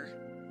offer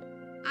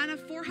on a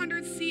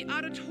 400-seat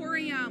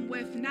auditorium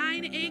with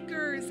 9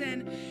 acres,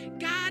 and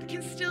God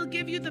can still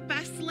give you the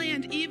best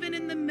land even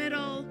in the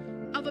middle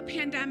of a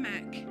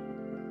pandemic.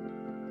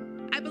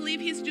 I believe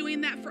he's doing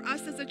that for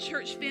us as a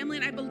church family,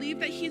 and I believe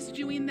that he's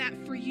doing that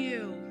for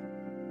you.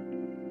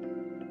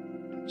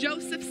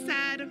 Joseph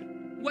said,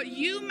 what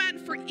you meant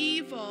for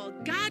evil,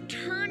 God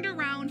turned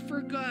around for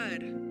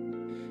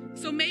good.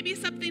 So maybe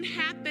something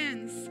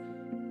happens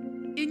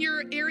in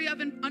your area of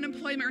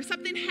unemployment, or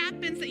something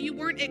happens that you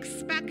weren't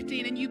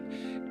expecting,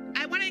 and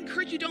I want to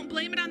encourage you, don't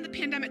blame it on the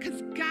pandemic,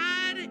 because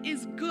God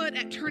is good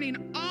at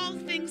turning all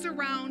things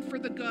around for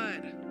the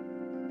good.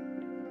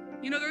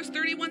 You know, there's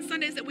 31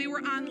 Sundays that we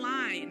were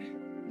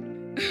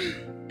online,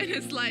 and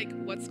it's like,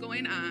 what's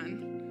going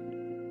on?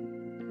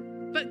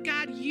 But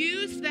God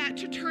used that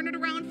to turn it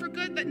around for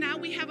good, that now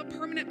we have a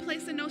permanent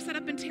place and no set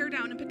up and tear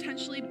down, and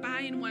potentially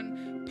buying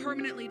one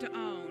permanently to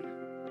own.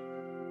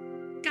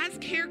 God's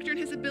character and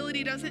his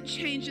ability doesn't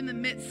change in the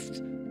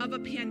midst of a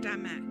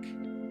pandemic.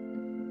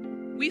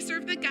 We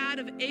serve the God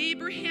of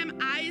Abraham,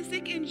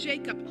 Isaac, and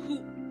Jacob,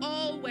 who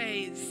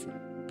always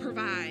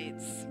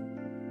provides.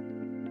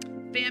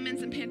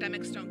 Famines and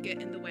pandemics don't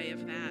get in the way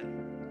of that.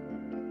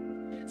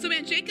 So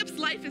man, Jacob's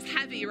life is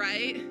heavy,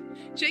 right?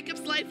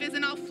 Jacob's life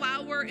isn't all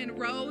flower and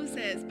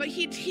roses, but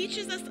he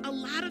teaches us a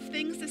lot of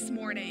things this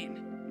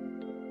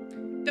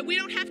morning. That we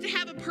don't have to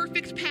have a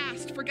perfect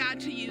past for God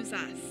to use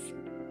us.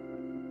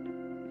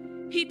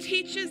 He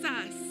teaches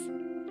us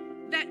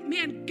that,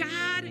 man,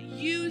 God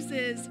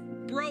uses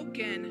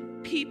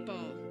broken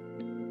people.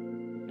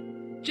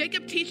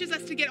 Jacob teaches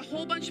us to get a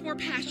whole bunch more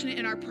passionate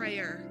in our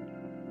prayer.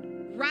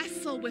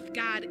 Wrestle with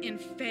God in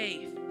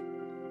faith.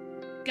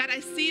 God, I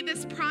see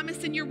this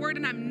promise in your word,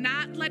 and I'm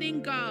not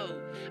letting go.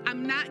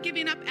 I'm not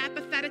giving up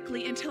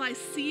apathetically until I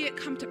see it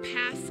come to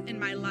pass in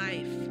my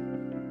life.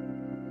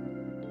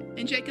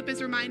 And Jacob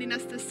is reminding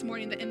us this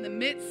morning that in the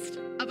midst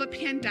of a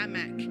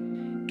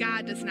pandemic,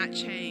 God does not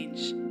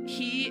change.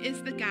 He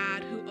is the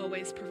God who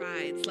always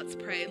provides. Let's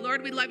pray.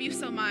 Lord, we love you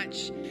so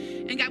much.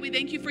 And God, we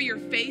thank you for your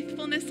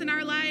faithfulness in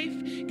our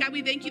life. God,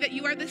 we thank you that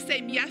you are the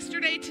same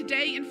yesterday,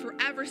 today, and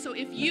forever. So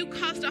if you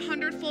caused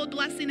 100-fold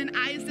blessing in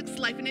Isaac's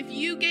life, and if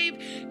you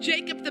gave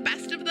Jacob the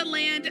best of the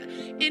land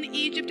in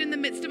Egypt in the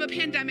midst of a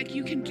pandemic,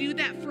 you can do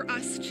that for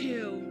us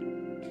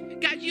too.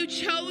 God, you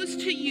chose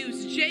to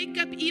use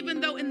Jacob,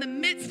 even though in the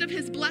midst of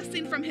his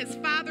blessing from his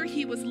father,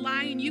 he was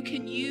lying. You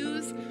can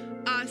use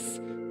us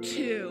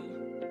too.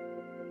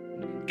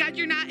 God,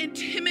 you're not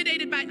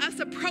intimidated by us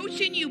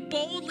approaching you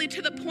boldly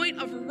to the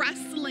point of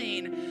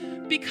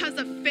wrestling because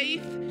of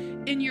faith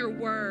in your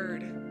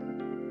word.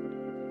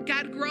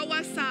 God, grow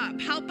us up.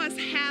 Help us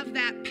have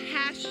that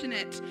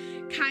passionate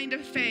kind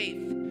of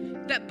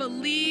faith that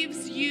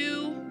believes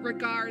you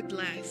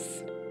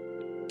regardless.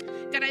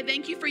 God, I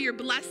thank you for your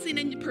blessing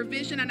and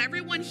provision on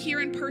everyone here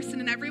in person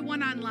and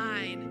everyone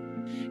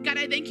online. God,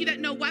 I thank you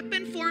that no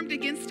weapon formed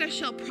against us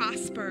shall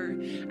prosper.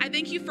 I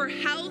thank you for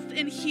health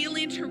and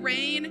healing to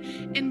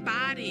reign in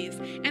bodies.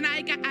 And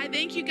I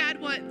thank you,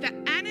 God, what the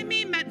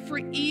enemy meant for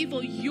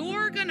evil,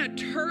 you're going to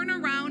turn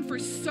around for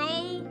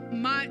so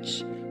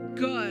much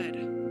good.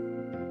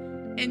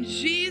 In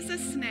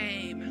Jesus'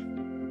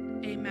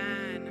 name,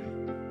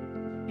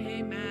 amen.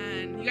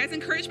 Amen. You guys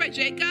encouraged by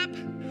Jacob?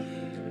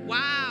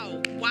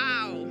 Wow.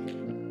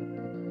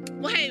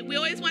 Well, hey, we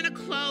always want to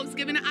close,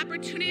 giving an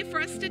opportunity for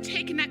us to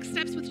take next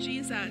steps with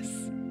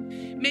Jesus.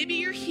 Maybe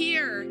you're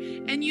here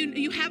and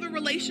you have a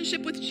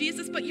relationship with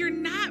Jesus, but you're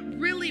not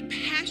really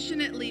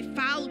passionately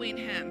following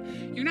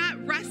him. You're not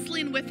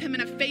wrestling with him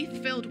in a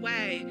faith-filled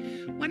way.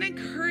 I want to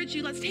encourage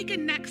you, let's take a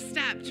next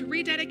step to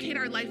rededicate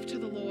our life to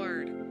the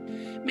Lord.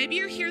 Maybe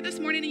you're here this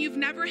morning and you've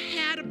never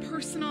had a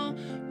personal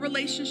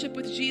relationship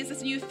with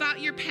Jesus, and you thought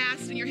your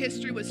past and your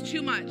history was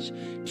too much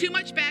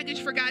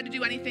baggage for God to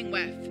do anything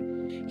with.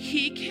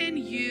 He can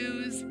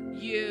use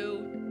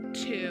you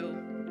too.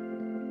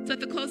 So at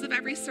the close of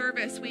every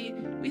service,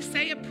 we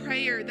say a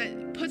prayer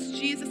that puts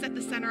Jesus at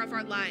the center of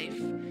our life.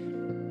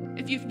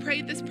 If you've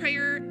prayed this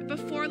prayer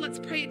before, let's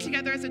pray it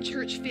together as a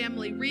church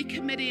family,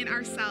 recommitting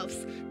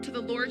ourselves to the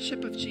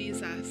lordship of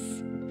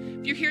Jesus.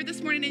 If you're here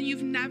this morning and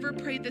you've never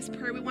prayed this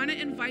prayer, we want to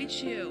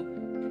invite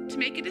you to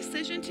make a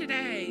decision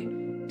today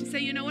to say,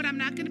 you know what, I'm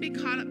not going to be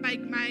caught up by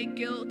my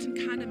guilt and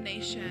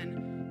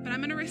condemnation, but I'm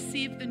going to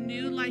receive the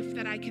new life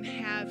that I can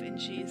have in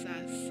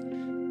Jesus.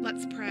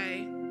 Let's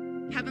pray.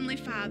 Heavenly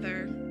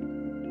Father,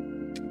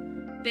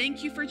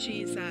 thank you for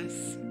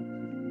Jesus.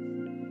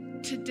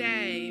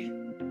 Today,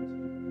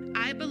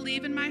 I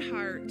believe in my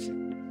heart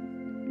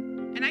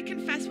and I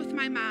confess with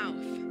my mouth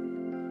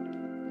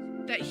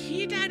that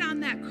he died on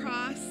that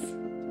cross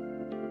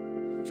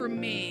for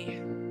me.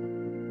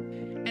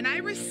 And I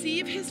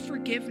receive his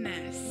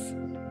forgiveness.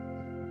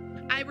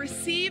 I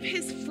receive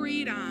his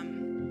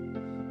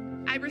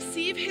freedom. I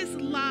receive his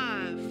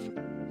love.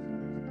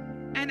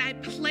 And I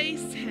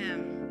place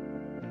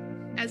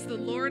him as the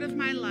Lord of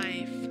my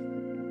life.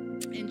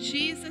 In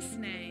Jesus'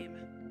 name,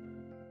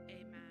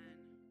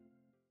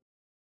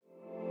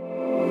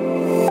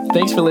 amen.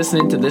 Thanks for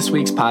listening to this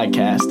week's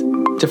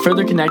podcast. To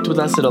further connect with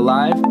us at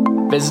Alive,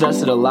 visit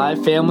us at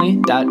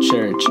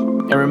alivefamily.church.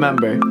 And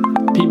remember,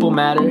 people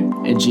matter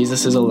and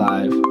Jesus is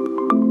alive.